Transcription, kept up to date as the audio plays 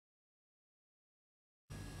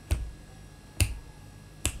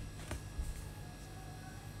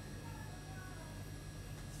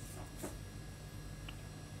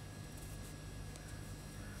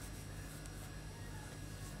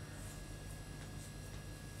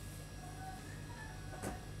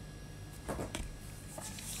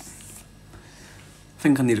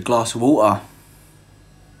think I need a glass of water.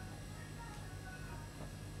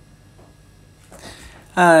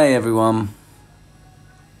 Hey everyone.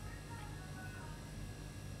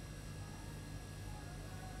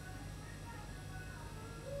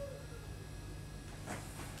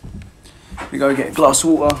 We go get a glass of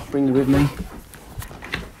water, bring it with me.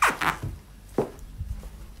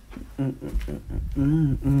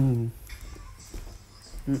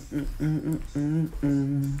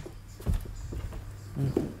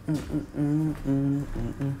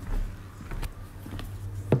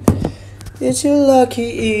 It's your lucky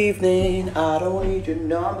evening, I don't need your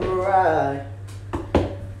number right.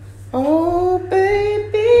 Oh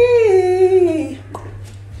baby.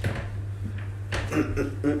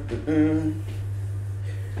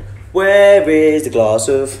 Where is the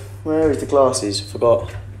glasses?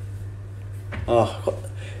 Forgot. Oh,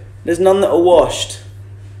 there's none that are washed.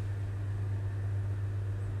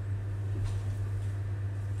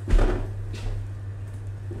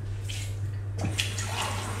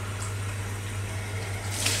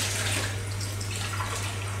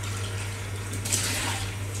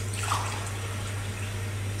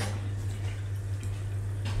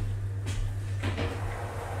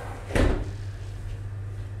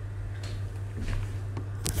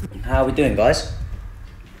 How are we doing, guys?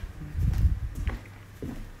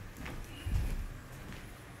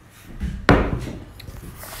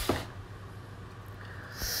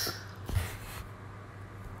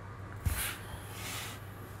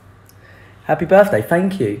 Happy birthday,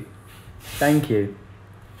 thank you. Thank you.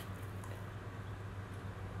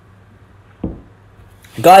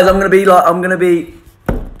 Guys, I'm gonna be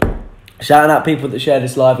shouting out people that share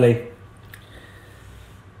this lively.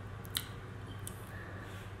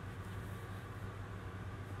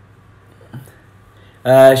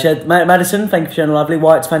 Madison, thank you for sharing lively.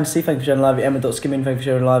 White's Fantasy, thank you for sharing lively. Emma.skimming, thank you for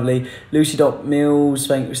sharing lively. Lucy.mills,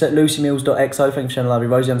 lucymills.xo, thank you for sharing lively.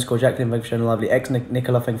 Rosie_Jacqueline, thank you for sharing lively.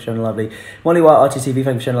 Nicola, thank you for sharing lively. Molly White RTTV,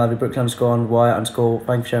 thank you for sharing lively. Brook _Wyatt_,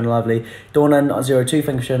 thank you for sharing lively. Dawn02, thank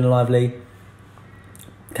you for sharing lively.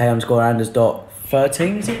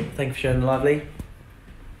 K_Anders.13, is it? Thank you for sharing lively.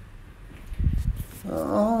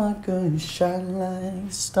 Oh, gonna shine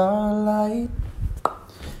like starlight.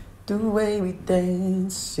 The way we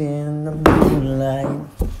dance in the moonlight.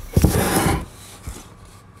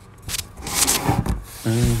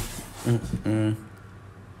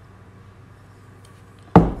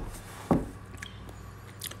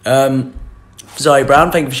 Zoe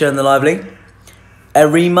Brown, thank you for sharing the lively.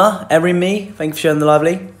 Erimi, thank you for sharing the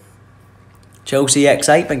lively. Chelsea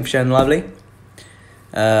X8, thank you for sharing the lively.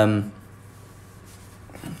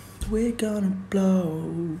 We're gonna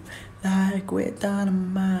blow like we're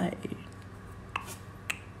dynamite.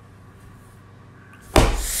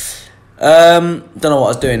 Don't know what I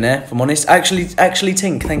was doing there, if I'm honest. Actually,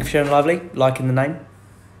 Tink, thank you for sharing lively, liking the name.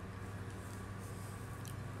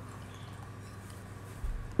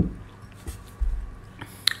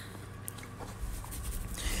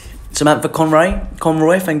 Samantha Conroy, thank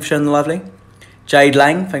you for sharing the lively. Jade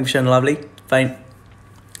Lang, thank you for sharing the lively.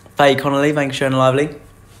 Faye Connolly, thank you for sharing the lively.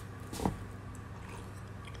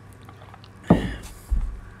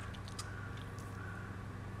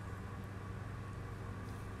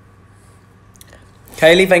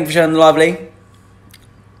 Kaylee, thank you for sharing the lively.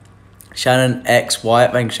 Shannon X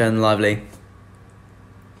Wyatt, thank you for sharing the lively.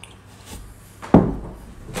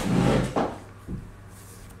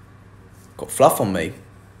 Got fluff on me.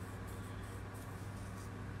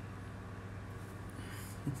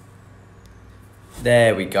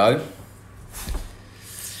 There we go.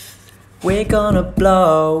 We're gonna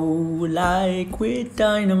blow like we're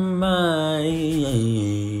dynamite.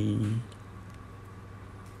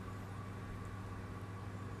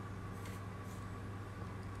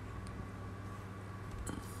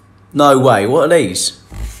 No way, what are these?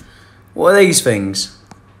 What are these things?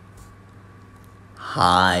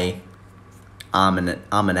 Hi, I'm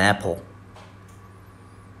an apple.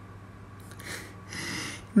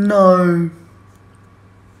 No.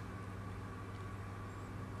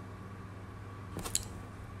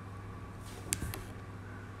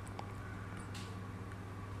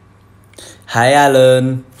 Hey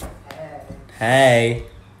Alan. Hey.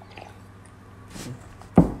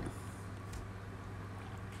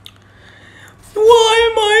 Why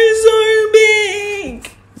am I so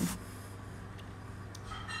big?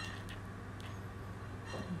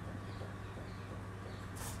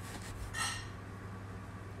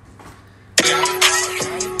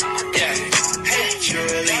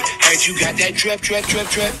 You got that drip.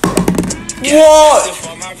 What?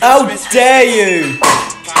 How dare you?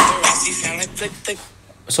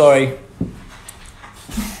 Sorry.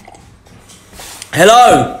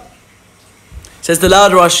 Hello! Says the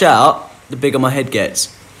louder I shout, the bigger my head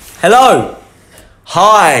gets. Hello!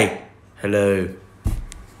 Hi! Hello.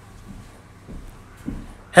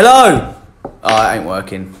 Hello! Oh, it ain't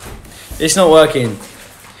working. It's not working.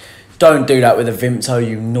 Don't do that with a Vimto,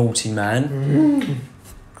 you naughty man.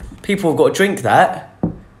 People have got to drink that.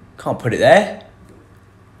 Can't put it there.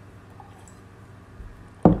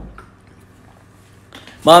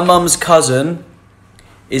 My mum's cousin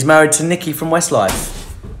is married to Nikki from Westlife.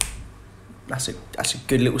 That's a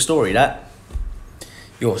good little story, that.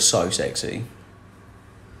 You're so sexy.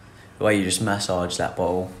 The way you just massage that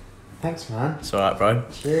bottle. Thanks, man. It's alright, bro.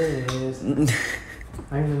 Cheers. I'm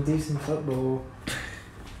gonna do some football.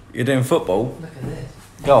 You're doing football? Look at this.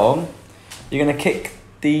 Go on. You're going to kick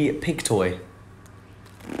the pig toy.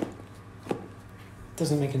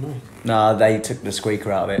 Doesn't make a noise. Nah, they took the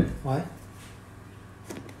squeaker out of it. Why?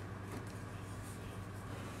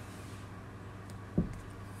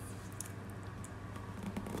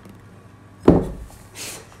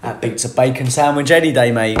 That beats a bacon sandwich any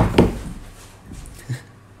day, mate.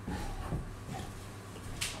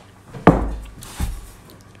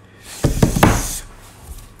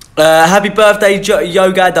 Happy birthday,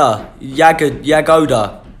 Yagoda.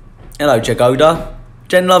 Hello, Jagoda.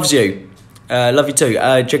 Jen loves you. Love you too.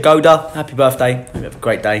 Jagoda, happy birthday. Hope you have a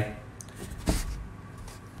great day.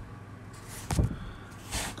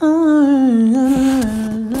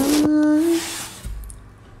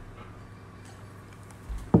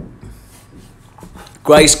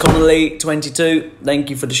 Grace Connolly, 22. Thank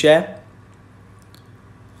you for the share.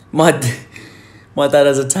 My dad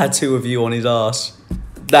has a tattoo of you on his arse.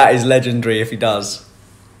 That is legendary if he does.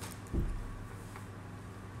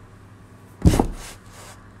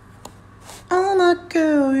 Oh my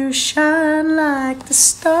girl, you shine like the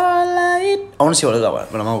starlight. I want to see what I look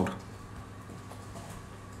like when I'm old.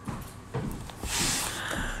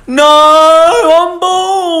 No, I'm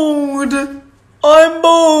bored. I'm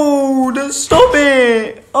bored. Stop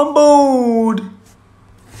it. I'm bored.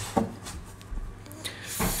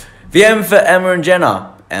 VM for Emma and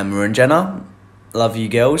Jenna. Emma and Jenna. Love you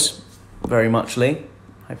girls very much, Lee.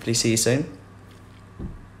 Hopefully see you soon.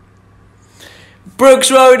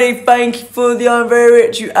 Brooks Roadie, thank you for the I'm very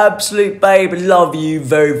rich, you absolute babe. Love you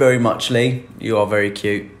very, very much, Lee. You are very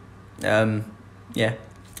cute. Yeah,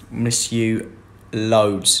 miss you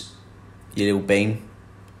loads, you little bean.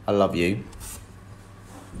 I love you.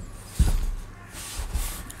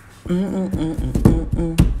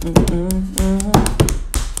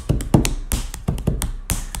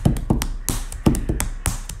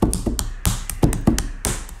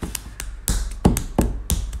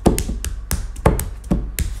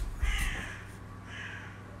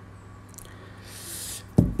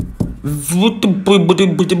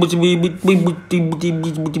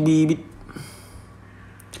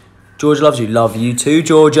 Georgia loves you. Love you too,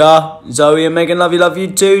 Georgia. Zoe and Megan love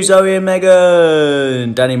you too, Zoe and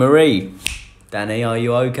Megan. Danny Marie. Danny, are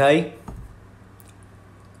you okay?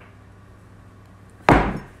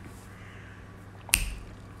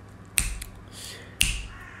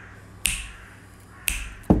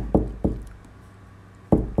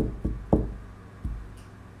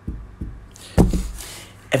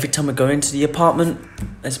 Every time I go into the apartment,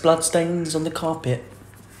 there's bloodstains on the carpet.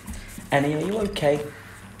 Annie, are you okay?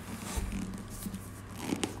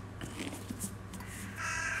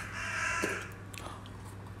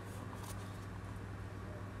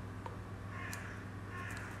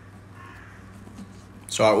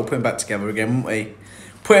 It's alright, we'll put him back together again, won't we?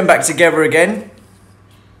 Put him back together again.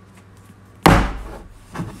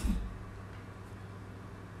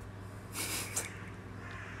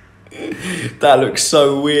 That looks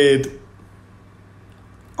so weird.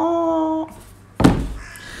 Oh.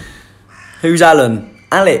 Who's Alan?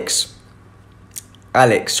 Alex.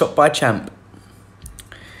 Alex, shot by Champ.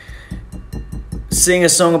 Sing a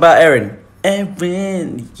song about Erin.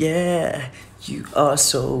 Erin, yeah, you are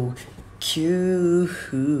so cute,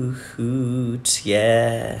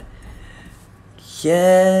 yeah.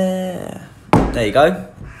 Yeah. There you go.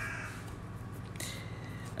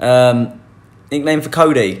 Nickname for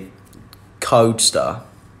Cody. Codester.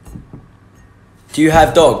 Do you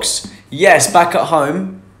have dogs? Yes, back at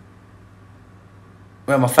home,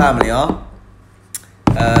 where my family are.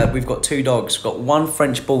 We've got 2 dogs. We've got 1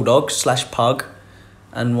 French bulldog / pug,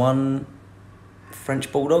 and 1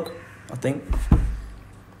 French bulldog, I think. I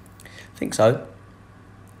think so.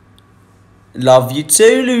 Love you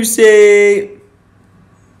too, Lucy.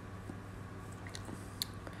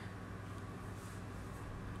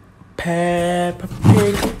 Peppa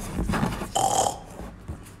Pig.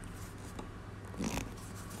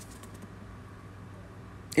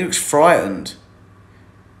 He looks frightened.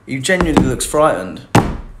 You genuinely looks frightened.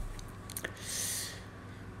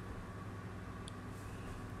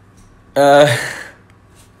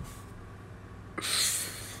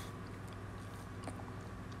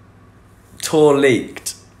 Tour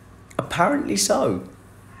leaked. Apparently so.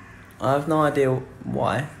 I have no idea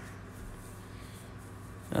why.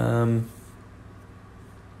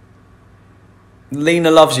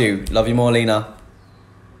 Lena loves you. Love you more, Lena.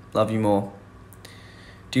 Love you more.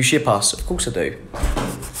 Do you ship us? Of course I do.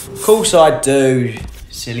 Of course I do.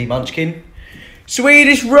 Silly munchkin.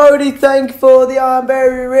 Swedish roadie, thank you for the I'm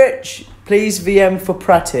very rich. Please VM for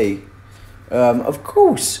Pratty. Of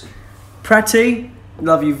course. Pratty,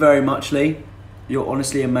 love you very much, Lee. You're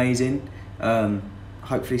honestly amazing.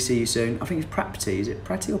 Hopefully see you soon. I think it's Prapty. Is it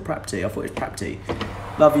Pratty or Prapty? I thought it was Prapty.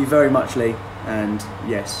 Love you very much, Lee. And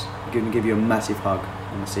yes, I'm going to give you a massive hug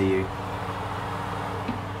when I see you.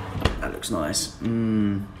 That looks nice.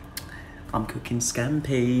 I'm cooking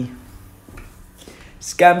scampi.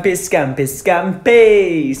 Scampi, scampi,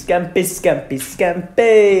 scampi. Scampi, scampi,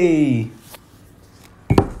 scampi.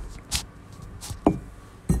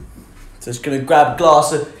 Just going to grab a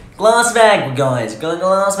glass of agua, guys. Got a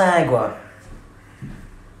glass of agua.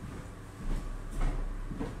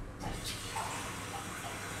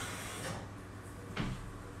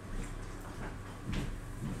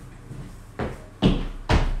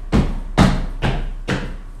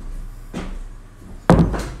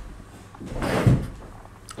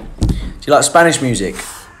 Do you like Spanish music?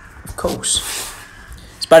 Of course.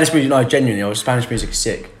 Spanish music, no, genuinely, Spanish music is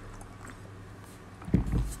sick.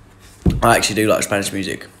 I actually do like Spanish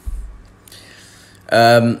music.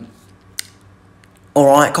 Alright,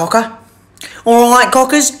 Cocker. Alright,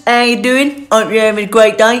 Cockers. How you doing? Hope you're having a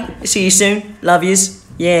great day. See you soon. Love yous.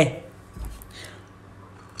 Yeah.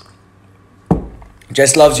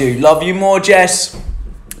 Jess loves you. Love you more, Jess.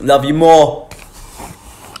 Love you more.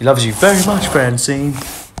 He loves you very much, Francine.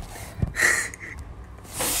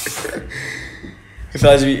 For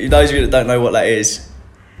those of you that don't know what that is,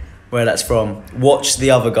 where that's from, watch the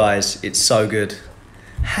other guys. It's so good.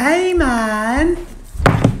 Hey, man.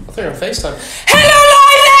 I think you're on FaceTime.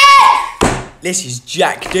 Hello, Lily! This is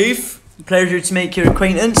Jack Doof. Pleasure to make your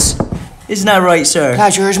acquaintance. Isn't that right, sir?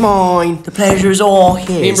 Pleasure is mine. The pleasure is all his.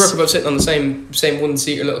 Me and Brook are both sitting on the same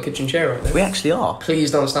one-seater little kitchen chair right now. We actually are.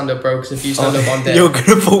 Please don't stand up, bro, because if you stand up, I'm dead. You're going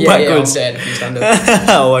to fall backwards. Yeah, I'm dead if you stand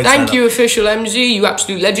up. Thank you, official MZ, you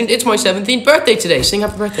absolute legend. It's my 17th birthday today. Sing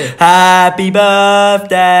happy birthday. Happy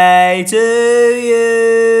birthday to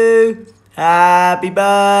you. Happy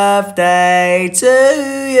birthday to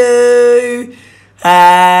you.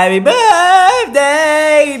 Happy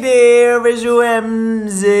birthday, dear visual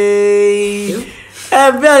MZ.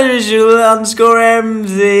 Happy visual _MZ.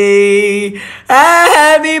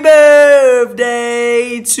 Happy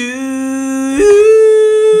birthday to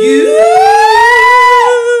you.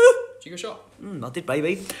 Did you go shot? I did,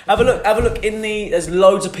 baby. Have a look in the. There's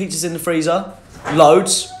loads of pizzas in the freezer.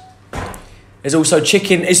 Loads. There's also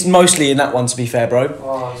chicken. It's mostly in that one, to be fair, bro.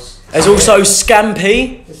 Oh, There's also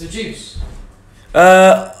scampi. it's the juice.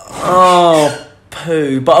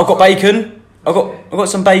 Poo. But I've got bacon. I've got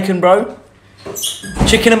some bacon, bro.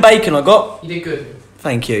 Chicken and bacon I got. You did good.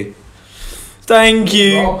 Thank you. Thank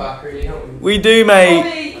you. We're all back, really, don't we? We do,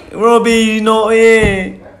 mate. Robbie, not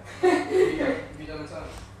here.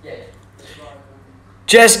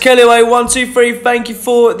 Jess Kellyway, 123, thank you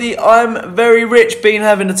for the I'm very rich, been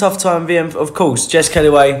having a tough time VM, of course. Jess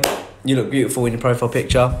Kellyway, you look beautiful in your profile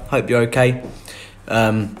picture. Hope you're okay.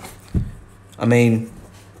 I mean,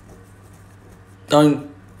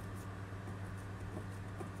 don't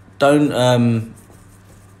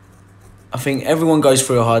I think everyone goes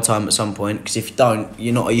through a hard time at some point, because if you don't,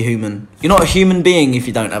 you're not a human. You're not a human being if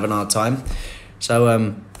you don't have a hard time.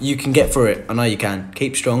 So you can get through it. I know you can.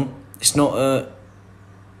 Keep strong. It's not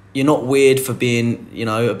you're not weird for being, you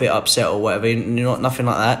know, a bit upset or whatever. You're not nothing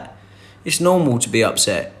like that. It's normal to be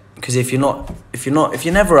upset, because if you're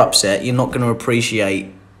never upset, you're not going to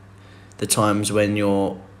appreciate the times when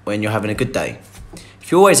you're having a good day.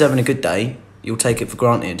 If you're always having a good day, you'll take it for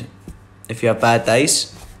granted. If you have bad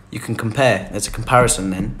days, you can compare. There's a comparison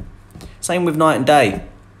then. Same with night and day.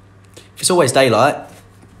 If it's always daylight,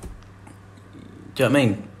 do you know what I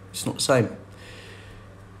mean? It's not the same.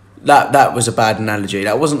 That was a bad analogy.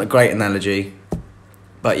 That wasn't a great analogy.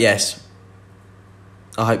 But yes,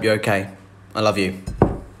 I hope you're okay. I love you.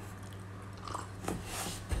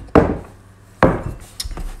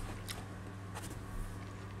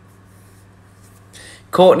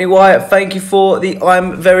 Courtney Wyatt, thank you for the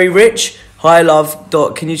I'm very rich. Hi, love.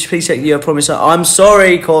 Can you please take your promise? I'm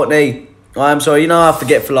sorry, Courtney. I'm sorry. You know how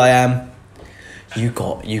forgetful I am. You've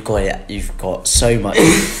got so much.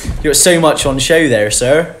 You've got so much on show there,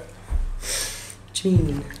 sir. What do you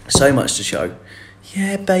mean? So much to show.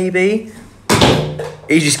 Yeah, baby.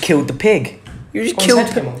 You just killed the pig. You just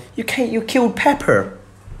killed. You killed Pepper.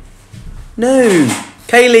 No.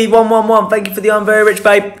 Kaylee 111. Thank you for the I'm very rich,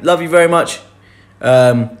 babe. Love you very much.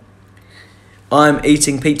 I'm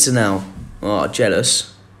eating pizza now. Oh,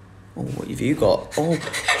 jealous. Oh, what have you got? Oh.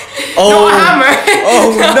 Not a hammer!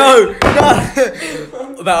 Oh no!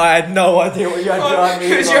 But I had no idea what you had behind me.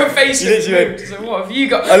 Because your face was moved. So what have you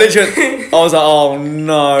got? I was like, oh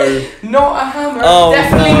no. Not a hammer. Oh,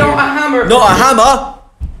 Definitely no. not a hammer. Not a hammer!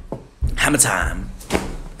 Hammer time.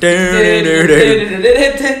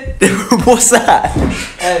 What's that?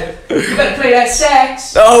 You better play that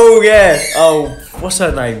sax. Oh yeah. Oh, what's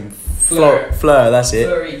her name? Fleur. Fleur, that's it.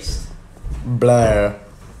 Fleur East. Blair.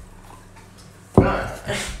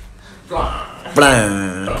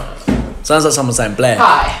 Blair. Sounds like someone saying Blair.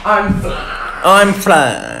 Hi, I'm Fleur. I'm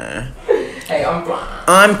Fleur. Hey, I'm Fleur.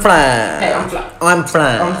 I'm Fleur. Hey, I'm Fleur. I'm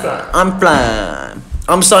Fleur. I'm Fleur. I'm Fleur.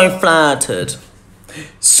 I'm so flattered.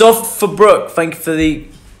 Soft for Brook. Thank you for the.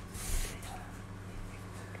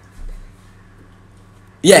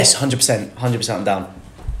 Yes, 100%. 100% I'm down.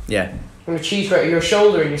 Yeah. I'm gonna cheese grate your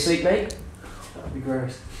shoulder in your sleep, mate. That'd be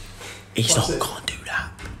gross. He's What's not it? gonna do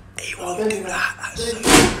that. He won't do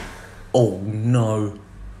that. Oh no.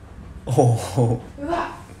 Oh. Look at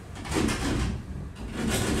that.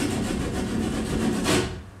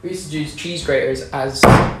 We used to use cheese graters as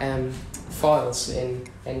files in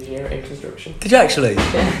engineering and construction. Did you actually?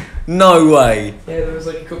 Yeah. No way. Yeah, there was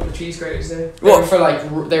like a couple of cheese graters there. What?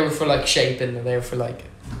 They were for like shaping, and they were for like.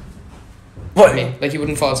 What? I mean, like you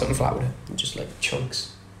wouldn't file something flat with it, just like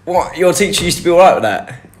chunks. What? Your teacher used to be alright with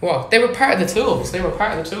that? What? They were part of the tools. They were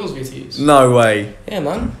part of the tools we used to use. No way. Yeah,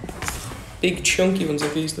 man. Big chunky ones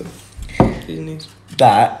like these, though. These and these.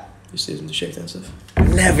 That? Used to use them to shape that stuff.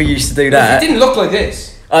 Never used to do It that. didn't look like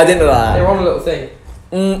this. I didn't know They that. were on a little thing.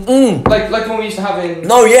 Like when we used to have in.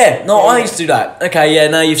 No, yeah. No, Yeah. I used to do that. Okay, yeah,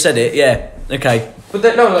 now you've said it. Yeah. Okay. But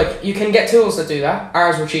like you can get tools that do that.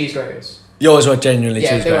 Ours were cheese graters. Yours were genuinely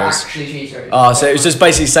Yeah, cheese they were graters. actually cheese graters. Oh, so it was just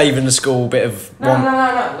basically saving the school a bit of No.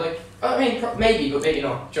 Like, I mean, maybe, but maybe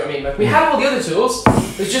not. Do you know what I mean? Like, we had all the other tools.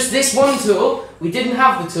 It was just this one tool. We didn't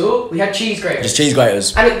have the tool. We had cheese graters. just cheese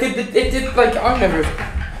graters. And it did like I remember.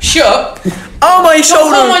 Shut up! Oh my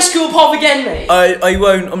Don't call my shoulder! school pop again, mate. I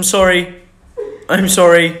won't. I'm sorry. I'm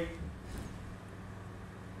sorry.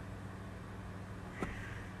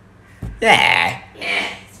 Yeah. Yeah,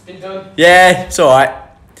 it's been done. Yeah, it's alright.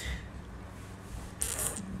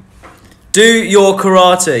 Do your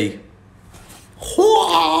karate.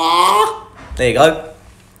 There you go.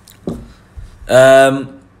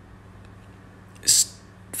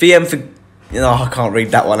 VM for. No, I can't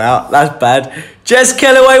read that one out. That's bad. Jess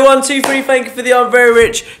Kellaway 123. Thank you for the I'm very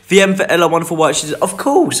rich. VM for Ella Wonderful White. She's of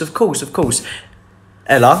course.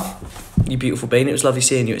 Ella, you beautiful bean. It was lovely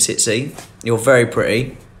seeing you at Sitsy. You're very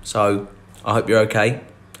pretty. So I hope you're okay.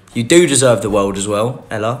 You do deserve the world as well,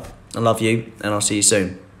 Ella. I love you, and I'll see you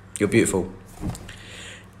soon. You're beautiful.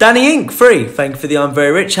 Danny Inc. 3. Thank you for the I'm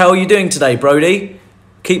very rich. How are you doing today, Brody?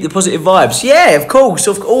 Keep the positive vibes. Yeah, of course.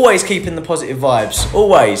 Always keeping the positive vibes.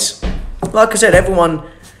 Always. Like I said, everyone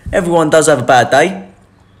does have a bad day,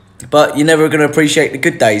 but you're never going to appreciate the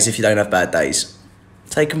good days if you don't have bad days.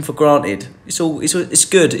 Take them for granted. It's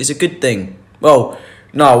good. It's a good thing. Well,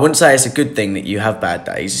 no, I wouldn't say it's a good thing that you have bad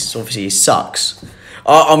days. It's obviously it sucks.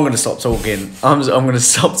 I'm going to stop talking. I'm going to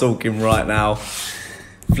stop talking right now.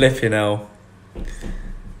 Flipping hell.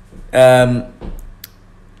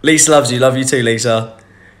 Lisa loves you. Love you too, Lisa.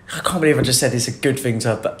 I can't believe I just said it's a good thing to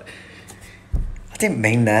have, but I didn't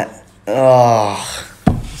mean that. Oh,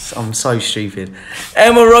 I'm so stupid.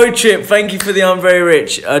 Emma Road Trip, thank you for the I'm very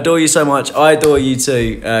rich. I adore you so much. I adore you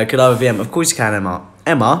too. Could I have a VM? Of course you can, Emma.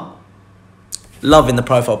 Emma, loving the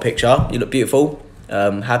profile picture. You look beautiful.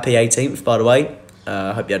 Happy 18th, by the way.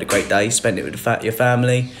 I hope you had a great day. Spent it with your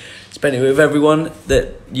family. Spent it with everyone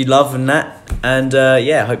that you love and that. And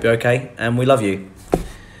yeah, I hope you're okay. And we love you.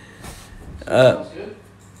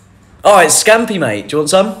 Oh, it's Scampy, mate. Do you want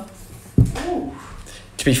some? Ooh.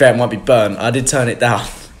 To be fair, it might be burnt. I did turn it down.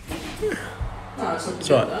 No, it's not It's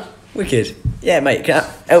good, right. that. Wicked. Yeah, mate. You can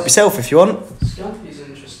help yourself if you want. Scampi's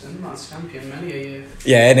interesting. Not Scampy in many a year.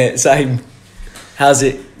 Yeah, innit? Same. How's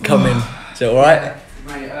it coming? Is it alright?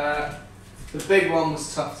 Mate, the big one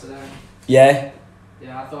was tough today. Yeah?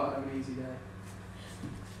 Yeah, I thought I'd have an easy day.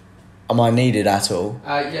 Am I needed at all?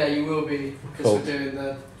 Yeah, you will be, because Cool. we're doing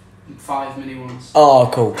the 5 mini ones. Oh,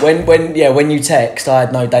 cool. When you text, I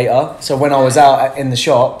had no data. So when I was out in the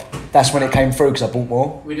shop, that's when it came through because I bought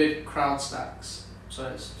more. We did crowd stacks. so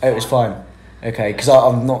it's. It was fine. Okay, because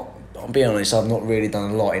I'm not. I'll be honest. I've not really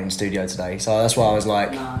done a lot in the studio today, so that's why I was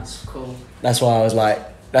like. Nah, it's cool. That's why I was like.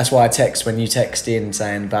 That's why I text when you text in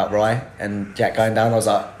saying about Rye and Jack going down. I was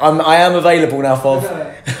like, I am available now, Fob.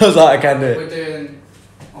 I was like, I can do it. We're doing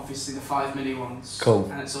obviously the 5 mini ones. Cool.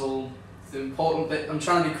 And it's all the important bit. I'm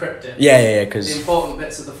trying to decrypt it. Yeah, because the important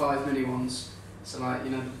bits of the 5 mini ones. So like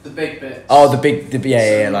the big bits. Oh, the big,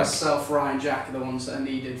 yeah, like myself, Ryan, Jack are the ones that are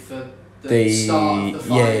needed for the start of the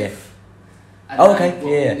 5. Yeah. And Oh, okay,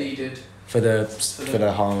 what yeah. Needed for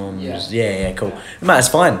the harms. Yeah, cool. Yeah. Matt, it's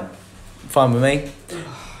fine. Fine with me.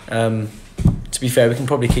 To be fair, we can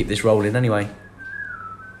probably keep this rolling anyway.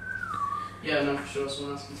 Yeah, no, for sure.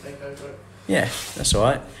 Someone else can take over it. Yeah, that's all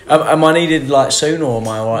right. Am I needed like soon, or am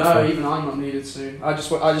I alright? No, even I'm not needed soon. I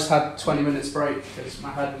just had 20 minutes break because my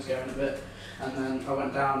head was going a bit, and then I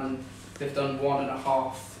went down and they've done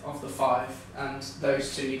 1.5 of the 5, and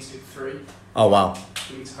those 2 need to do 3. Oh wow.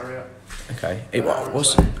 We need to hurry up. Okay. Got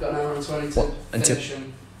an hour and 20 to finish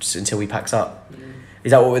them. Until we packs up. Mm.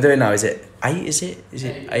 Is that what we're doing now? Is it 8? Is it 8,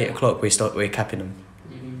 8 yeah. o'clock? We're capping them.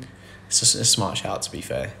 Mm-hmm. It's just a smart shout, to be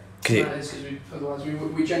fair. Otherwise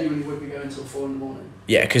we genuinely would be going until 4 in the morning.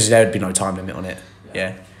 Yeah, because there would be no time limit on it.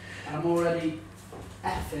 Yeah. And I'm already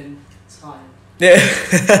effing tired.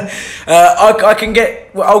 Yeah. I can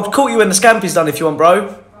get. Well, I'll call you when the scampy's done if you want, bro.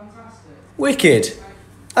 Fantastic. Wicked.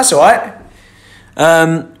 That's all right.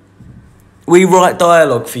 We write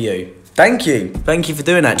dialogue for you. Thank you for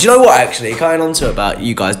doing that. Do you know what? Actually, going on to about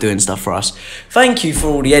you guys doing stuff for us. Thank you for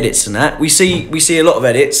all the edits and that. We see a lot of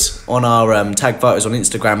edits on our tag photos on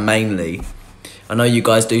Instagram mainly. I know you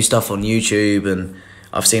guys do stuff on YouTube, and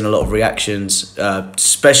I've seen a lot of reactions,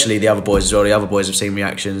 especially the other boys as well. The other boys have seen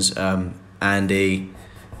reactions. Andy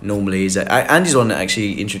normally is Andy's the one that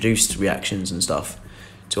actually introduced reactions and stuff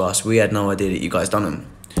to us. We had no idea that you guys done them.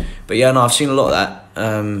 But yeah, no, I've seen a lot of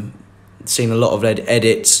that. Seen a lot of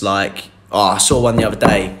edits, like, I saw one the other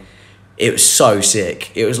day. It was so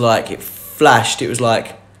sick. It was like, it flashed in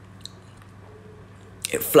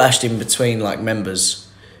between like members,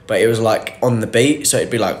 but it was like on the beat, so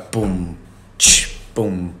it'd be like boom, ch,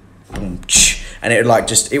 boom, boom, ch, and it would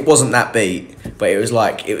like it wasn't that beat, but it was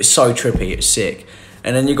so trippy, it was sick.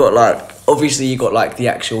 And then you got like, obviously you got like the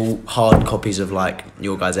actual hard copies of like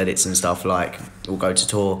your guys' edits and stuff, like we'll go to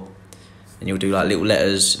tour and you'll do like little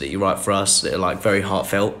letters that you write for us that are like very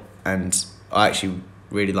heartfelt, and I actually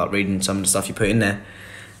really like reading some of the stuff you put in there.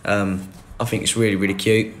 I think it's really, really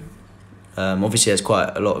cute. Obviously there's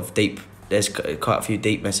quite a few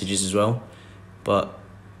deep messages as well, but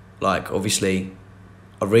like obviously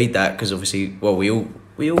I read that because obviously, well, we all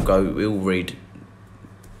read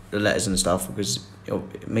the letters and stuff because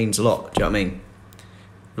it means a lot. Do you know what I mean?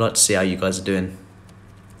 I'd like to see how you guys are doing,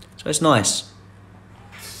 so it's nice.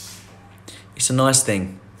 It's a nice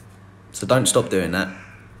thing, so don't stop doing that,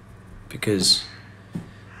 because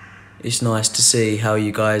it's nice to see what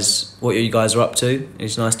you guys are up to.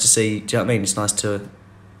 It's nice to see, do you know what I mean? It's nice to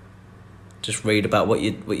just read about what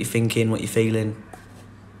you're thinking, what you're feeling,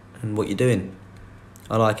 and what you're doing.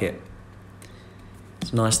 I like it.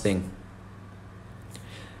 It's a nice thing.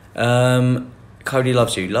 Cody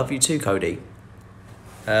loves you. Love you too, Cody.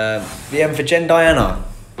 VM for Jen Diana.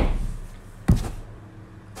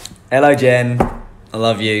 Hello, Jen. I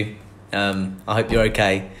love you. I hope you're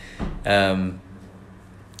okay.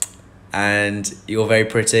 And you're very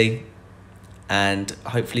pretty. And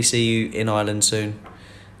hopefully see you in Ireland soon.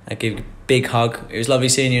 I give you a big hug. It was lovely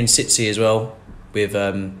seeing you in Sitsi as well with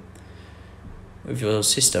your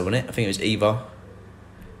sister, wasn't it? I think it was Eva.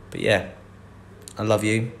 But yeah, I love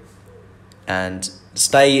you. And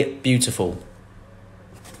stay beautiful.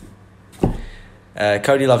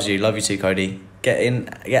 Cody loves you. Love you too, Cody. Get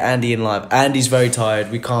Andy in live. Andy's very tired.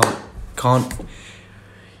 We can't.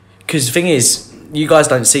 Because the thing is, you guys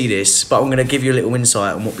don't see this, but I'm going to give you a little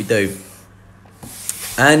insight on what we do.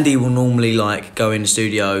 Andy will normally like go in the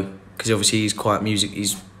studio because obviously he's quite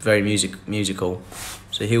He's very musical,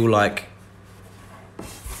 so he'll like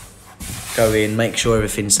go in, make sure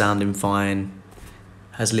everything's sounding fine,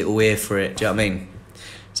 has a little ear for it. Do you know what I mean?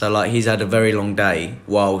 So like he's had a very long day,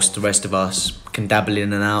 whilst the rest of us can dabble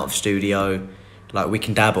in and out of studio. Like we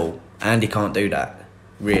can dabble. Andy can't do that,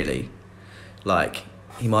 really. Like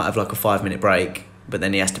he might have like a 5-minute break, but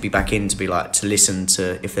then he has to be back in to listen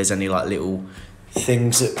to if there's any like little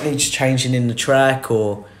things that needs changing in the track,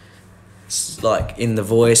 or like in the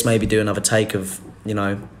voice, maybe do another take of,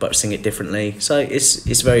 but sing it differently. So it's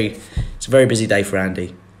a very busy day for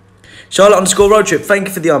Andy. Charlotte _ road trip, thank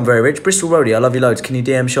you for the I'm very rich. Bristol Roadie, I love you loads. Can you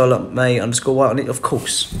DM Charlotte May _ white on it? Of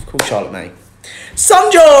course Charlotte May.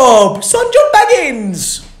 Sunjob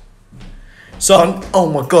Baggins. Son, oh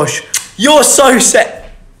my gosh. You're so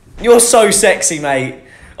sexy, mate.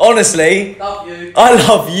 Honestly. Love you. I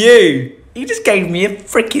love you. You just gave me a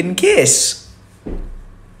freaking kiss.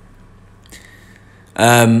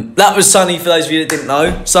 That was Sonny, for those of you that didn't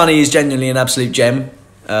know. Sonny is genuinely an absolute gem.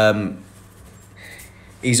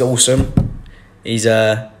 He's awesome. He's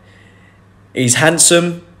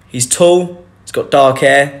handsome. He's tall. He's got dark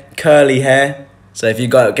hair, curly hair. So if you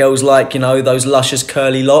got girls like, you know, those luscious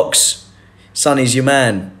curly locks, Sonny's your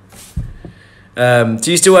man.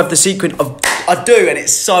 Do you still have the sequin of... I do, and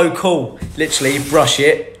it's so cool. Literally, brush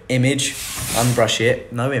it, image, unbrush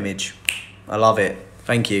it, no image. I love it.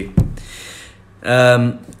 Thank you.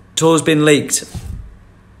 Tour's been leaked.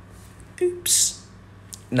 Oops.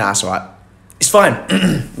 Nah, it's alright. It's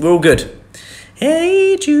fine. We're all good.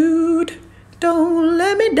 Hey Jude, don't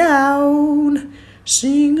let me down.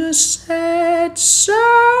 Sing a sad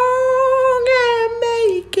song and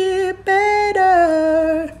make it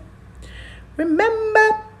better. Remember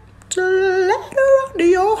to let her under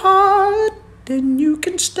your heart, then you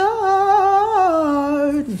can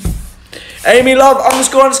start. Amy Love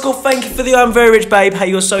 __ thank you for the I'm very rich, babe. Hey,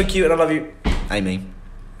 you're so cute and I love you. Amy,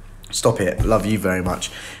 stop it. Love you very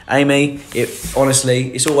much. Amy,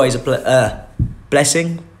 honestly, it's always a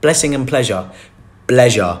blessing and pleasure.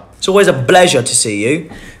 It's always a pleasure to see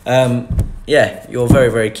you. Yeah, you're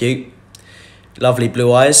very, very cute. Lovely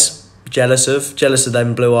blue eyes. Jealous of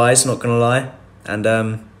them blue eyes, not gonna lie. And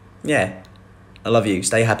yeah, I love you.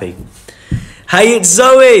 Stay happy. Hey, it's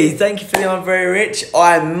Zoe. Thank you for the I'm very rich.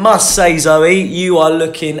 I must say, Zoe, you are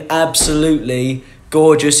looking absolutely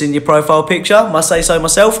gorgeous in your profile picture. Must say so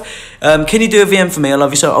myself. Can you do a VM for me? I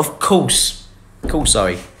love you so. Of course. Cool,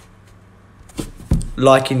 Zoe.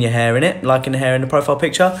 Liking your hair in it. Liking the hair in the profile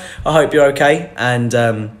picture. I hope you're okay. And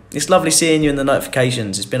it's lovely seeing you in the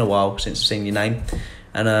notifications. It's been a while since I've seen your name.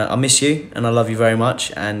 And I miss you. And I love you very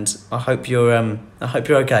much. And I hope you're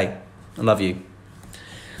okay. I love you.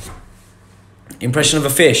 Impression of a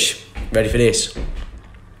fish. Ready for this?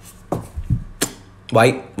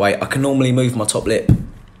 Wait. I can normally move my top lip.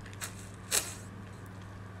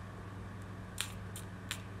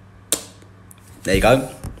 There you go.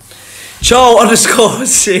 Charles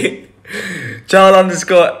 _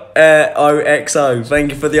 OXO.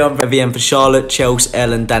 Thank you for the VM for Charlotte, Chelsea,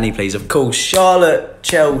 Elle and Danny, please. Of course, Charlotte,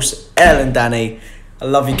 Chelsea, Elle and Danny. I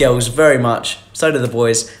love you girls very much. So do the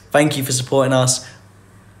boys. Thank you for supporting us.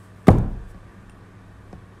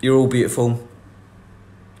 You're all beautiful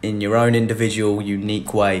in your own individual,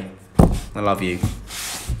 unique way. I love you.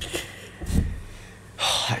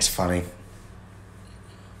 Oh, that's funny.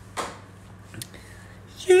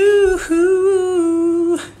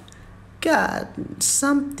 You got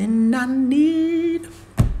something I need.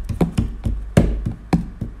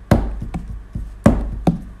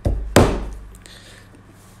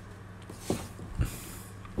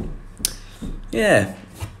 Yeah.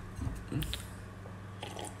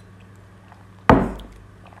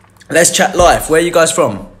 Let's chat live. Where are you guys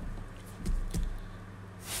from?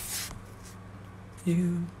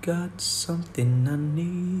 You got something I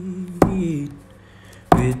need.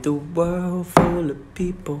 With the world full of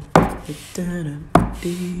people,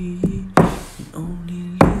 eternity, and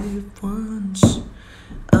only live once.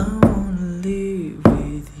 I wanna live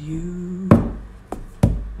with you.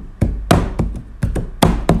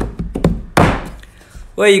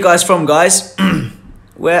 Where are you guys from, guys?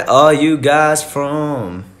 Where are you guys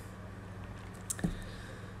from?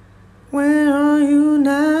 Where are you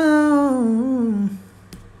now?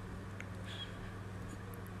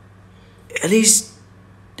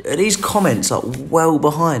 Are these comments like well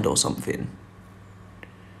behind or something?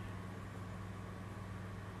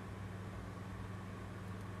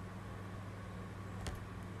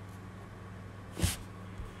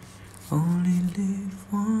 Only live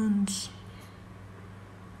once.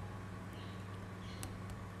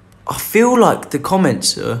 I feel like the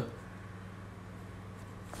comments are...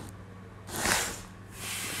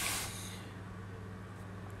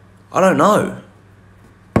 I don't know.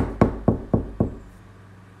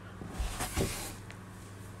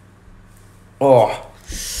 Oh.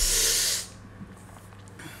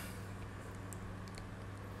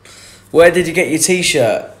 Where did you get your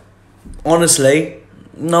t-shirt? Honestly,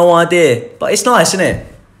 no idea. But it's nice, isn't it?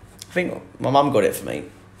 I think my mum got it for me.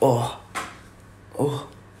 Oh. Oh.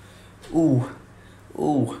 Ooh.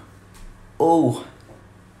 Ooh. Ooh.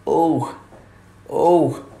 Ooh.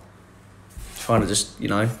 Ooh. Trying to just, you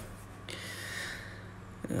know.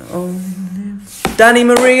 Danny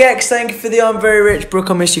Marie X, thank you for the I'm very rich.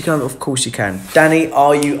 Brooke, I miss you. Of course you can. Danny,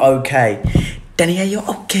 are you okay? Danny, are you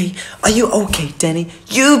okay? Are you okay, Danny?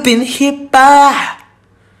 You've been hit by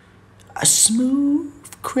A smooth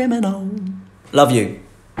criminal. Love you.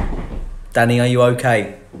 Danny, are you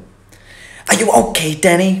okay? Are you okay,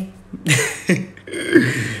 Danny?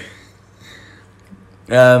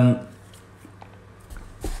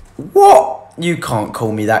 What? You can't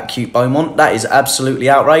call me that, cute Beaumont. That is absolutely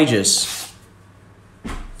outrageous.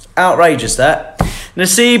 Outrageous, that.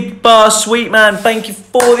 Nasib Bar, sweet man, thank you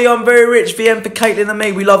for the I'm Very Rich VM for Caitlin and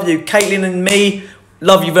me. We love you. Caitlin and me,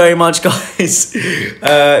 love you very much, guys.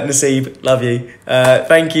 Nasib, love you.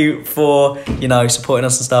 Thank you for, you know, supporting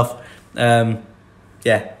us and stuff.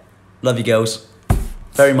 Yeah, love you, girls.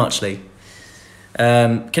 Very muchly.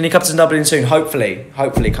 Can you come to Dublin soon?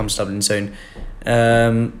 Hopefully come to Dublin soon.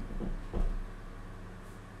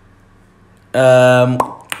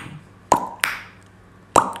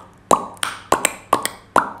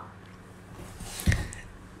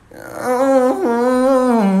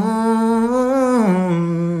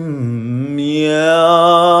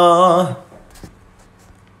 Yeah.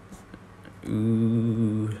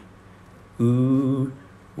 Ooh,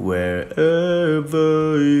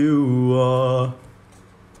 wherever you are.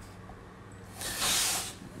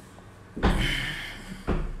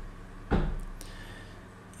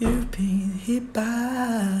 You've been hit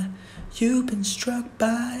by, you've been struck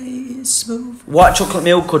by smooth. White chocolate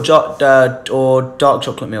milk or dark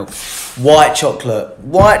chocolate milk? White chocolate.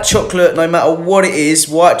 White chocolate, no matter what it is,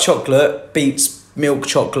 white chocolate beats milk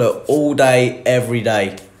chocolate all day, every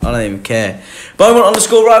day. I don't even care. Beaumont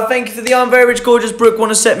 _ right, thank you for the I'm Very Rich Gorgeous Brook. Want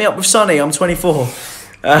to set me up with Sonny? I'm 24.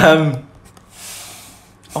 I'll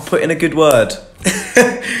put in a good word.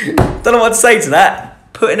 Don't know what to say to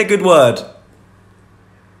that. Put in a good word.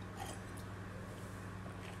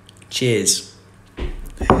 Cheers.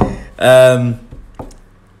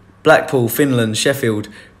 Blackpool, Finland, Sheffield,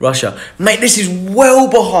 Russia. Mate, this is well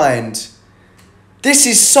behind. This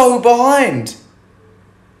is so behind.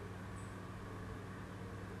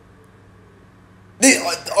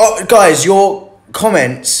 Guys, your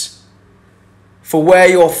comments for where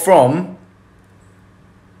you're from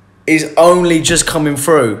is only just coming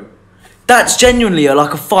through. That's genuinely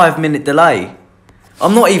like a 5-minute delay.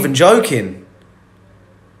 I'm not even joking.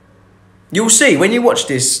 You'll see, when you watch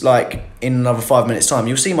this, like, in another 5 minutes' time,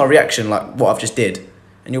 you'll see my reaction, like, what I've just did.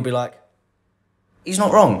 And you'll be like, he's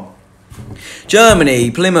not wrong. Germany,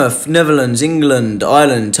 Plymouth, Netherlands, England,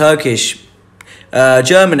 Ireland, Turkish,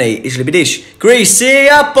 Germany, Islibidish, Greece,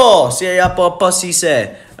 Siriapo,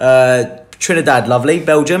 Possise, Trinidad, lovely,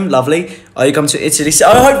 Belgium, lovely. Oh, you come to Italy,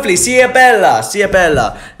 oh, hopefully,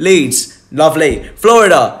 Bella, Leeds, lovely,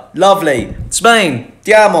 Florida, lovely, Spain,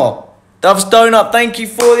 Diamo. Duff's Donut, thank you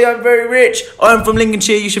for the I'm Very Rich. I'm from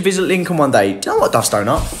Lincolnshire, you should visit Lincoln one day. Do you know what, Duff's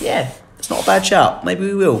Donut? Yeah, it's not a bad shout. Maybe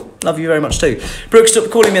we will. Love you very much too. Brook,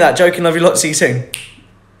 stop calling me that. Joking, love you a lot. See you soon.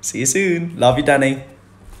 See you soon. Love you, Danny.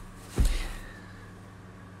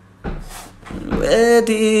 Where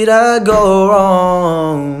did I go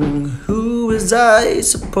wrong? Who was I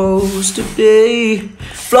supposed to be?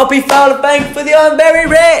 Floppy Fowler, thank you for the I'm Very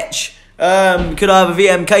Rich. Could I have a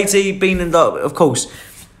VM? Katie, Bean and Dot, of course.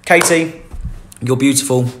 Katie, you're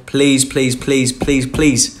beautiful. Please, please, please, please,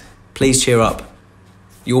 please, please cheer up.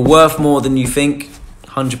 You're worth more than you think,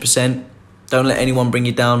 100%. Don't let anyone bring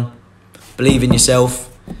you down. Believe in yourself,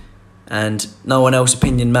 and no one else's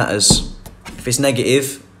opinion matters. If it's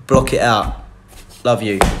negative, block it out. Love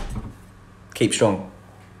you. Keep strong.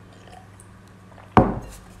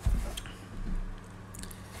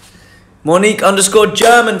 Monique _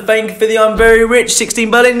 German, thank you for the I'm Very Rich.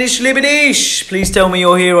 16 Berlinish Libidish. Please tell me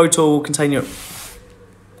your hero tool will contain your...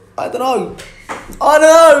 I don't know.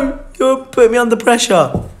 You're putting me under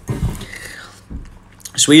pressure.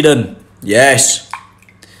 Sweden. Yes.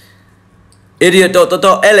 Idiot ...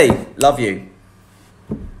 Ellie. Love you.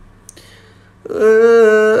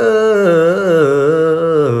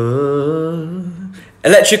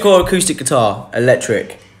 Electric or acoustic guitar?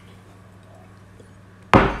 Electric.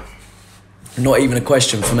 Not even a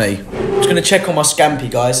question for me. I'm just going to check on my Scampy,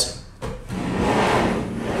 guys.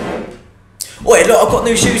 Wait, look, I've got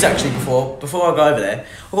new shoes actually before I go over there.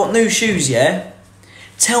 I've got new shoes, yeah?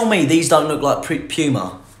 Tell me these don't look like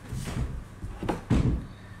Puma.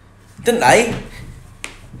 Didn't they?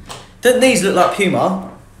 Didn't these look like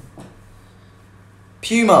Puma?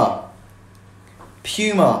 Puma,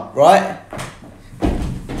 right?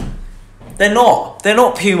 They're not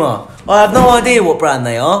Puma. I have no idea what brand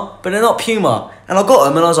they are, but they're not Puma. And I got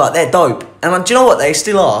them and I was like, they're dope. And do you know what? They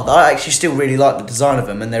still are. I actually still really like the design of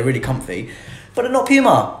them and they're really comfy. But they're not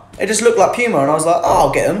Puma. They just look like Puma and I was like, oh,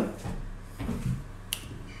 I'll get them.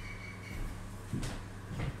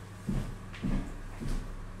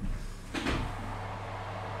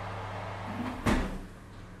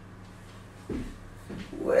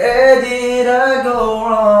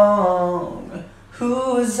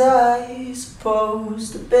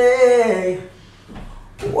 be?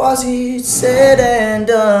 Was it said and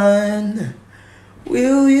done?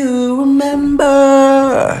 Will you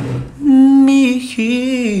remember me?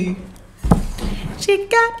 She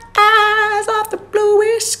got eyes off the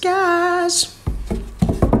bluest skies.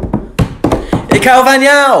 Hey,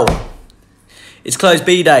 Calvaniel! It's close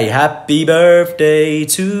B-Day. Happy birthday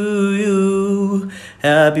to you.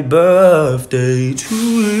 Happy birthday to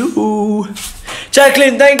you.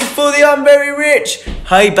 Jacqueline, thank you for the I'm very rich.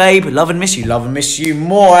 Hey, babe. Love and miss you. Love and miss you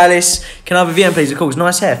more, Alice. Can I have a VM, please? Of course.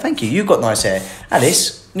 Nice hair. Thank you. You've got nice hair.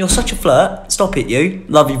 Alice, you're such a flirt. Stop it, you.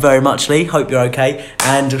 Love you very much, Lee. Hope you're okay.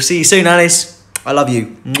 And we'll see you soon, Alice. I love you.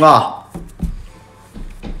 Mwah.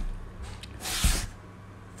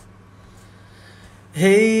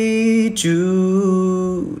 Hey,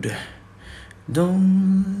 Jude.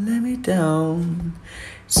 Don't let me down.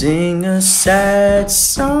 Sing a sad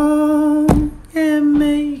song and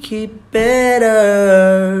make it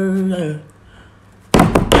better.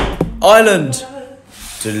 Island.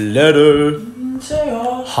 The letter.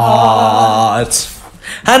 Heart.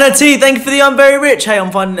 Hannah T, thank you for the I'm very rich. Hey,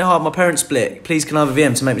 I'm finding it hard. My parents split. Please can I have a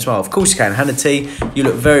VM to make me smile? Of course you can. Hannah T, you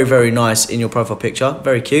look very, very nice in your profile picture.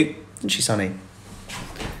 Very cute. Isn't she, Sunny?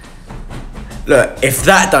 Look, if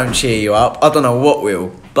that don't cheer you up, I don't know what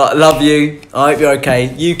will. But I love you. I hope you're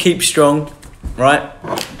okay. You keep strong, right?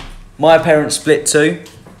 My parents split too.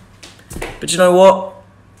 But you know what?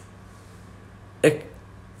 I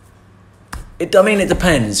mean, it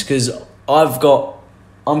depends, because I'm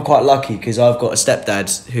quite lucky because I've got a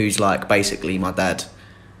stepdad who's like basically my dad,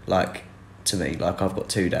 like to me. Like I've got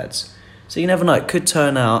two dads. So you never know. It could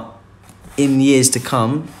turn out in years to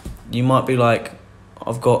come, you might be like,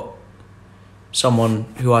 I've got someone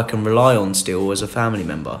who I can rely on still as a family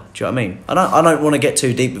member. Do you know what I mean? I don't want to get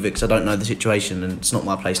too deep with it because I don't know the situation and it's not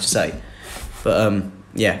my place to say. But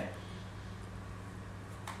yeah.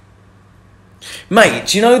 Mate,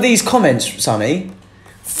 do you know these comments, Sonny?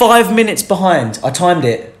 5 minutes behind. I timed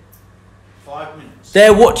it. 5 minutes.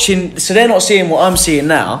 They're watching, so they're not seeing what I'm seeing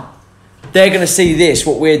now. They're going to see this,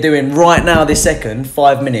 what we're doing right now, this second,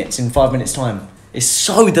 5 minutes, in 5 minutes' time. It's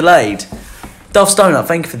so delayed. Duff Stoner,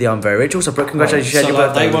 thank you for the I'm very rich. Also, Brook, congratulations. Right, You so had your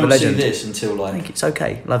birthday. they won't legend. see this until like... I think it's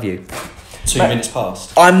okay. Love you. 2 minutes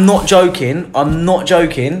past. I'm not joking.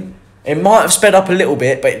 It might have sped up a little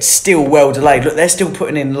bit, but it's still well delayed. Look, they're still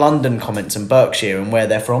putting in London comments and Berkshire and where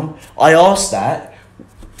they're from. I asked that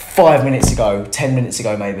 5 minutes ago, 10 minutes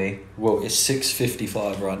ago maybe. Well, it's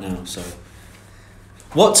 6:55 right now, so...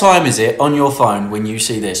 What time is it on your phone when you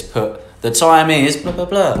see this? Put, the time is blah, blah,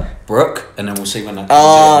 blah, Brook, and then we'll see when that comes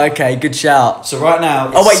Oh, in. okay, good shout. So right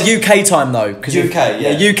now... Oh, wait, UK time though. UK,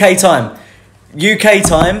 yeah. UK time. UK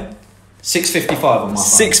time, 6:55 on my phone.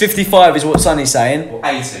 6:55 is what Sonny's saying. Or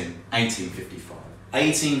 18:55.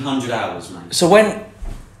 1800 hours, mate. So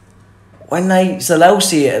so they'll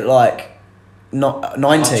see it at like not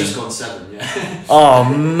 19. I've just gone 7, yeah. Oh,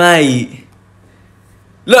 mate.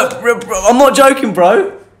 Look, I'm not joking,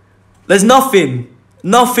 bro. There's nothing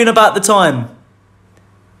about the time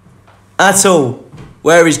at all.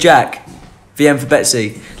 Where is Jack? VM for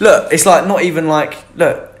Betsy. Look, it's like not even like,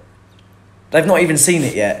 look, they've not even seen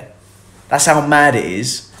it yet. That's how mad it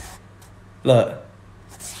is. Look.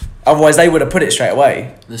 Otherwise, they would have put it straight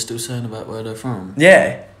away. They're still saying about where they're from.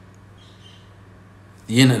 Yeah.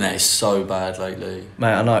 The internet is so bad lately.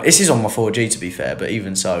 Mate, I know. This is on my 4G to be fair, but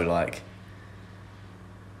even so, like...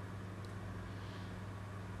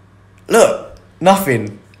 Look,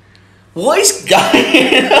 nothing. What is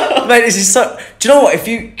going on? Mate, this is so... Do you know what?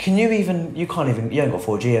 You ain't got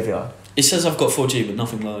 4G, have you? It says I've got 4G, but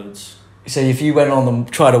nothing loads. So if you went on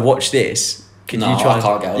and tried to watch this, could No, you try? I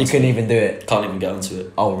can't get onto You couldn't it. even do it. Can't even get onto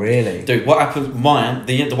it. Oh really? Dude, what happened?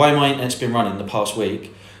 The way my internet's been running the past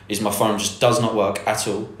week is my phone just does not work at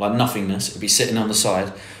all. Like nothingness. It'll be sitting on the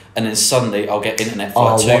side, and then suddenly I'll get internet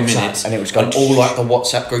for like 2 WhatsApp, minutes, and it was going. and all like the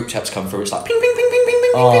WhatsApp group chats come through. It's like ping, ping, ping, ping, ping, ping,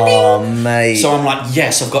 ping, ping, Oh ping. mate. So I'm like,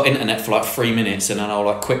 yes, I've got internet for like 3 minutes, and then I'll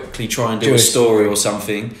like quickly try and do Do a a story or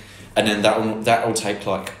something, and then that'll take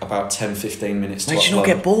like about 10-15 minutes to Mate, upload. you not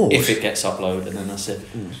get bored? If it gets uploaded, and then that's it.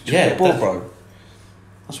 Do you get bored, bro?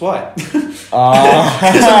 That's why. Because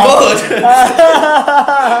I'm bored.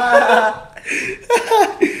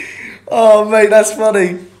 Oh mate, that's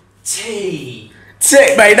funny. Tea.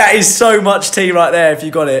 Mate, that is so much tea right there if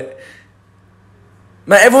you got it.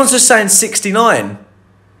 Mate, everyone's just saying 69.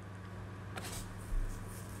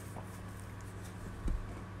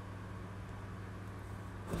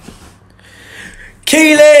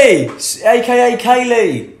 Keely, aka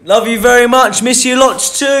Kaylee, love you very much. Miss you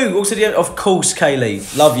lots too. Also, of course,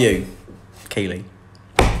 Kaylee, love you, Keely.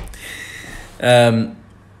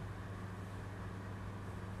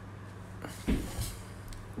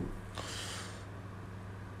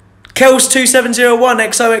 Kels2701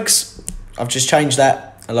 XOX. I've just changed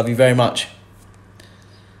that. I love you very much.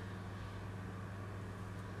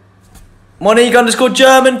 Monique _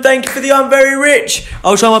 German, thank you for the I'm very rich.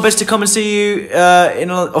 I'll try my best to come and see you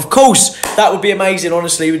of course, that would be amazing,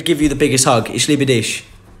 honestly. We'd give you the biggest hug. Ich liebe dich.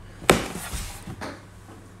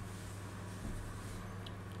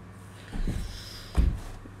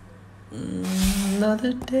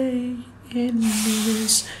 Another day in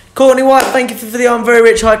this. Courtney White, thank you for the I'm very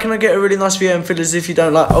rich. Hi, can I get a really nice view and feel as if you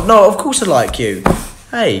don't like... Oh, no, of course I like you.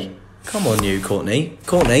 Hey. Come on, you, Courtney.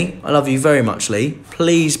 Courtney, I love you very much, Lee.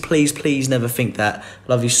 Please, please, please never think that. I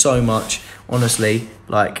love you so much. Honestly,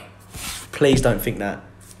 like, please don't think that.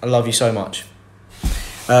 I love you so much.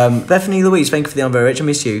 Bethany Louise, thank you for the I'm very rich. I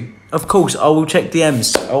miss you. Of course, I will check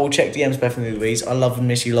DMs. I will check DMs, Bethany Louise. I love and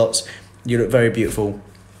miss you lots. You look very beautiful.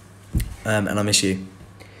 And I miss you.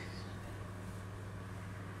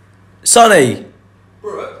 Sonny.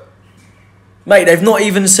 Brook. Mate, they've not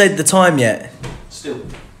even said the time yet. Still.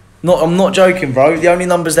 I'm not joking, bro. The only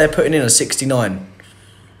numbers they're putting in are 69.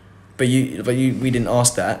 But we didn't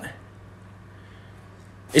ask that.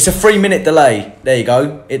 It's a 3-minute delay. There you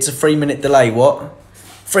go. It's a 3-minute delay. What?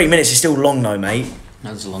 3 minutes is still long though, mate.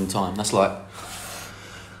 That's a long time. That's like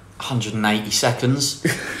 180 seconds.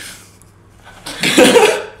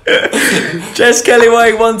 Jess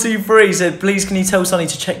Kellyway 123 said, please can you tell Sonny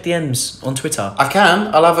to check DMs on Twitter? I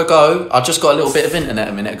can. I'll have a go. I just got a little bit of internet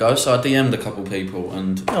a minute ago, so I DM'd a couple people,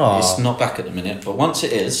 and it's not back at the minute. But once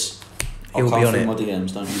it is, I'll come through my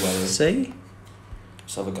DMs. Don't you worry. See?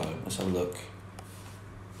 Let's have a go. Let's have a look.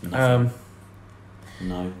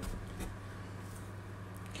 No.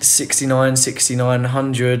 69, 69,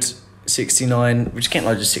 100, 69. We're just getting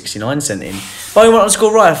loads of 69 sent in. Bowman _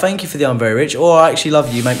 Raya, thank you for the I'm very rich. Or I actually love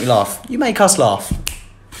you. You make me laugh. You make us laugh.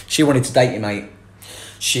 She wanted to date you, mate.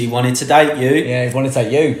 She wanted to date you. Yeah, he wanted to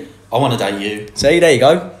date you. I want to date you. See, there you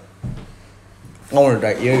go. I want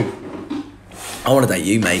to date you. I want to date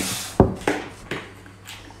you, mate.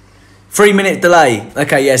 3-minute delay.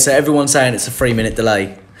 Okay, yeah, so everyone's saying it's a 3-minute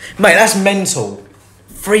delay. Mate, that's mental.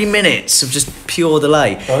 3 minutes of just pure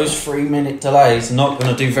delay. Those 3-minute delays are not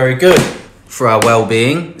going to do very good for our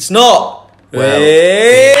well-being. It's not. Well, we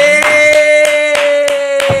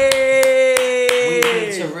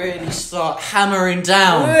need to really start hammering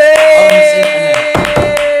down on this internet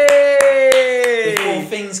before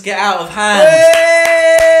things get out of hand.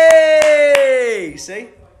 See?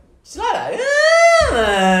 It's like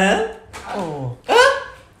that. Oh.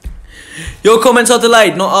 Your comments are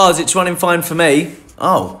delayed, not ours. It's running fine for me.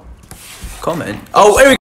 Oh. Comment. Oh, here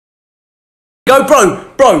we go,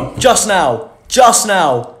 bro. Just now.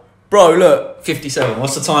 Bro, look. 57.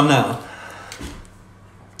 What's the time now?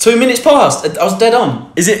 2 minutes past. I was dead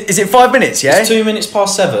on. Is it 5 minutes, yeah? It's 2 minutes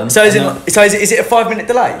past 7. So is it a 5-minute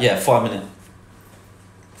delay? Yeah, 5 minutes.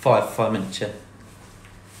 5 minutes, yeah.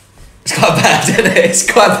 It's quite bad, isn't it?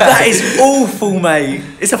 It's quite bad. That is awful, mate.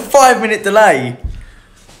 It's a 5-minute delay.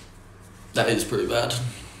 That is pretty bad.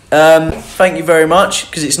 Thank you very much,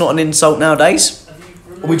 because it's not an insult nowadays.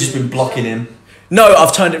 We've just been blocking him. No,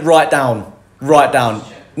 I've turned it right down.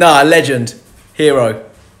 Nah, legend. Hero.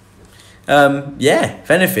 Yeah,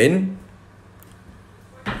 if anything,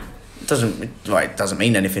 it doesn't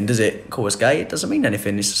mean anything, does it? Call us gay, it doesn't mean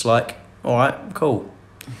anything. It's just like, alright, cool.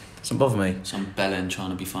 Doesn't bother me. Some bellend trying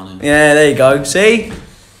to be funny. Yeah, there you go. See?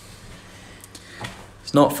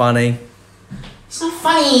 It's not funny. It's not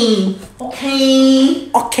funny.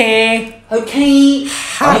 Okay. I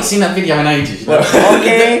haven't seen that video in ages.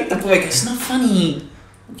 Okay. The boy goes, it's not funny.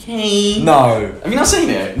 Okay. No. Have you not seen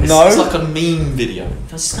it? No. It's like a meme video.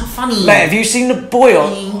 It's not funny. Mate, have you seen the boy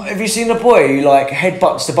who like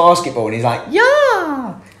headbutts the basketball and he's like,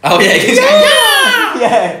 yeah. Oh yeah, he's yeah.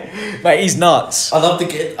 Yeah. Mate, he's nuts. I love the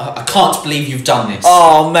kid. I can't believe you've done this.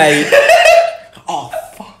 Oh, mate. Oh,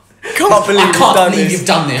 fuck. Can't believe you've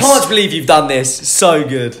done this. Can't believe you've done this. So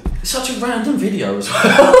good. It's such a random video as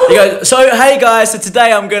well. He goes, so, hey guys, so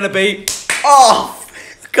today I'm going to be... Oh,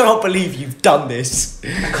 I can't believe you've done this.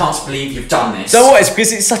 I can't believe you've done this. So what? It's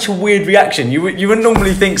because it's such a weird reaction. You wouldn't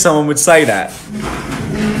normally think someone would say that.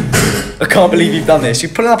 I can't believe you've done this.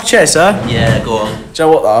 You're pulling up a chair, sir? Yeah, go on. Do you know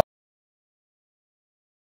what, though?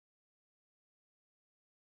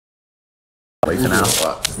 For now.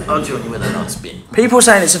 I'll join you with a nice spin. People are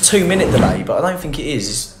saying it's a 2-minute delay, but I don't think it is.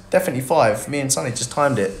 It's definitely 5. Me and Sonny just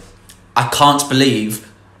timed it. I can't believe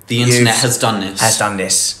the internet has done this. Has done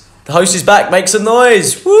this. The host is back. Make some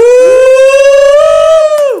noise. Woo!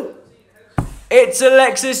 It's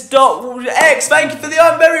Alexis.x. Thank you for the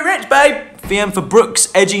I'm very rich, babe. VM for Brooks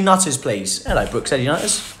Edgy Nutters, please. Hello, Brooks Edgy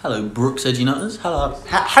Nutters. Hello, Brooks Edgy Nutters. Hello.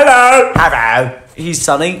 Hello. He's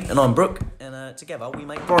Sonny and I'm Brook, and together we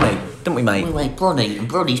make Bronny, don't we, mate? We make Bronny, and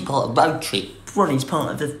Bronny's part of Road Trip. Bronny's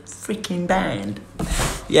part of the freaking band.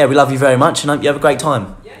 Yeah, we love you very much and hope you have a great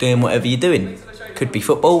time doing whatever you're doing. Could be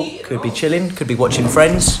football, could be chilling, could be watching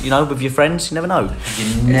Friends, you know, with your friends, you never know.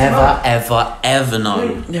 You never, ever, ever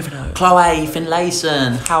know. Never know. Chloe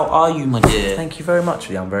Finlayson, how are you, my dear? Thank you very much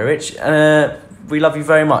for the I'm very rich. We love you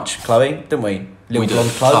very much, Chloe, don't we? Little We do. blonde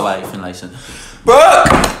Chloe. Chloe Finlayson.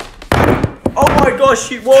 Brook! Oh my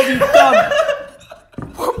gosh, what have you done?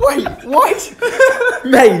 Wait, what?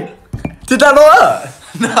 Mate, did that not hurt?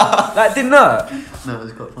 No. That didn't hurt? No, it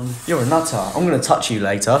was quite funny. You're a nutter. I'm going to touch you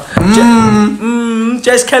later.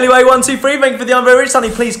 Jess Kellyway 123, thank you for the I'm very rich. Sonny,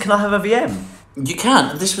 please, can I have a VM? You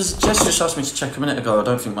can. This was Jess just asked me to check a minute ago. I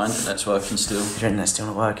don't think my internet's working still. Your internet's still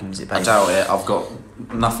not working, is it, babe? I doubt it. I've got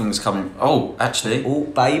nothing's coming. Oh, actually. Oh,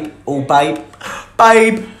 babe. Oh, babe.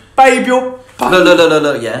 Babe. Babe, you're...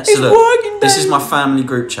 Look. Yeah. So It's look, working, this babe. is my family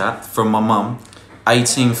group chat from my mum,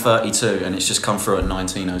 1832, and it's just come through at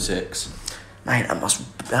 1906. Mate,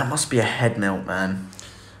 that must be a head melt, man.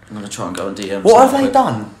 I'm gonna try and go on DM. What have they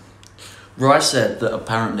done? Rice said that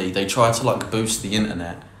apparently they tried to like boost the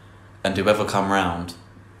internet, and whoever come round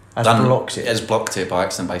Has blocked it. Has blocked it by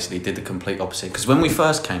accident. Basically, did the complete opposite. Because when we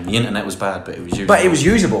first came, the internet was bad, but it was usable. But it was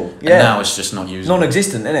usable, And yeah. now it's just not usable.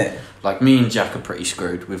 Non-existent, innit? Like me and Jack are pretty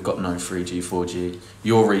screwed. We've got no 3G, 4G.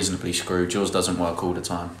 You're reasonably screwed. Yours doesn't work all the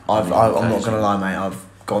time. I'm not going to lie, mate. I've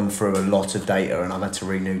gone through a lot of data and I've had to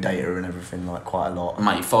renew data and everything, like, quite a lot.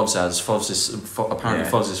 Mate, apparently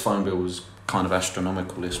Foz's phone bill was kind of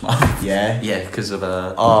astronomical this month. Yeah? Yeah, because of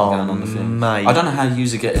going Oh, on the thing. mate. I don't know how you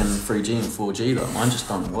are getting 3G and 4G though. Mine just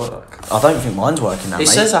don't work. I don't think mine's working now, It mate.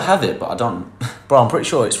 says I have it, but I don't. Bro, I'm pretty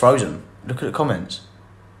sure it's frozen. Look at the comments.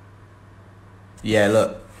 Yeah,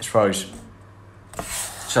 look. It's froze.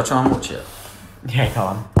 Shall I try and watch it? Yeah, go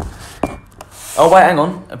on. Oh, wait, hang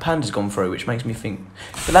on. A panda's gone through, which makes me think...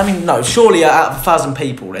 But I mean, no, surely out of 1,000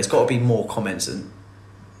 people, there's got to be more comments than...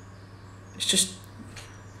 It's just...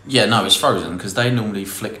 Yeah, no, it's frozen because they normally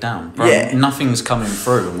flick down. Bro, Yeah. Nothing's coming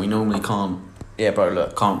through, and we normally can't Yeah, bro,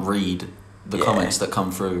 look. read the Yeah. comments that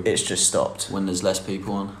come through It's just stopped. when there's less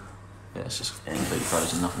people on. Yeah, it's just completely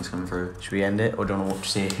frozen. Nothing's coming through. Should we end it, or do you want to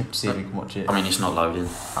see if we can watch it? I mean, it's not loading.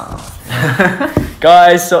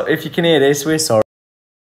 Guys, so if you can hear this, we're sorry.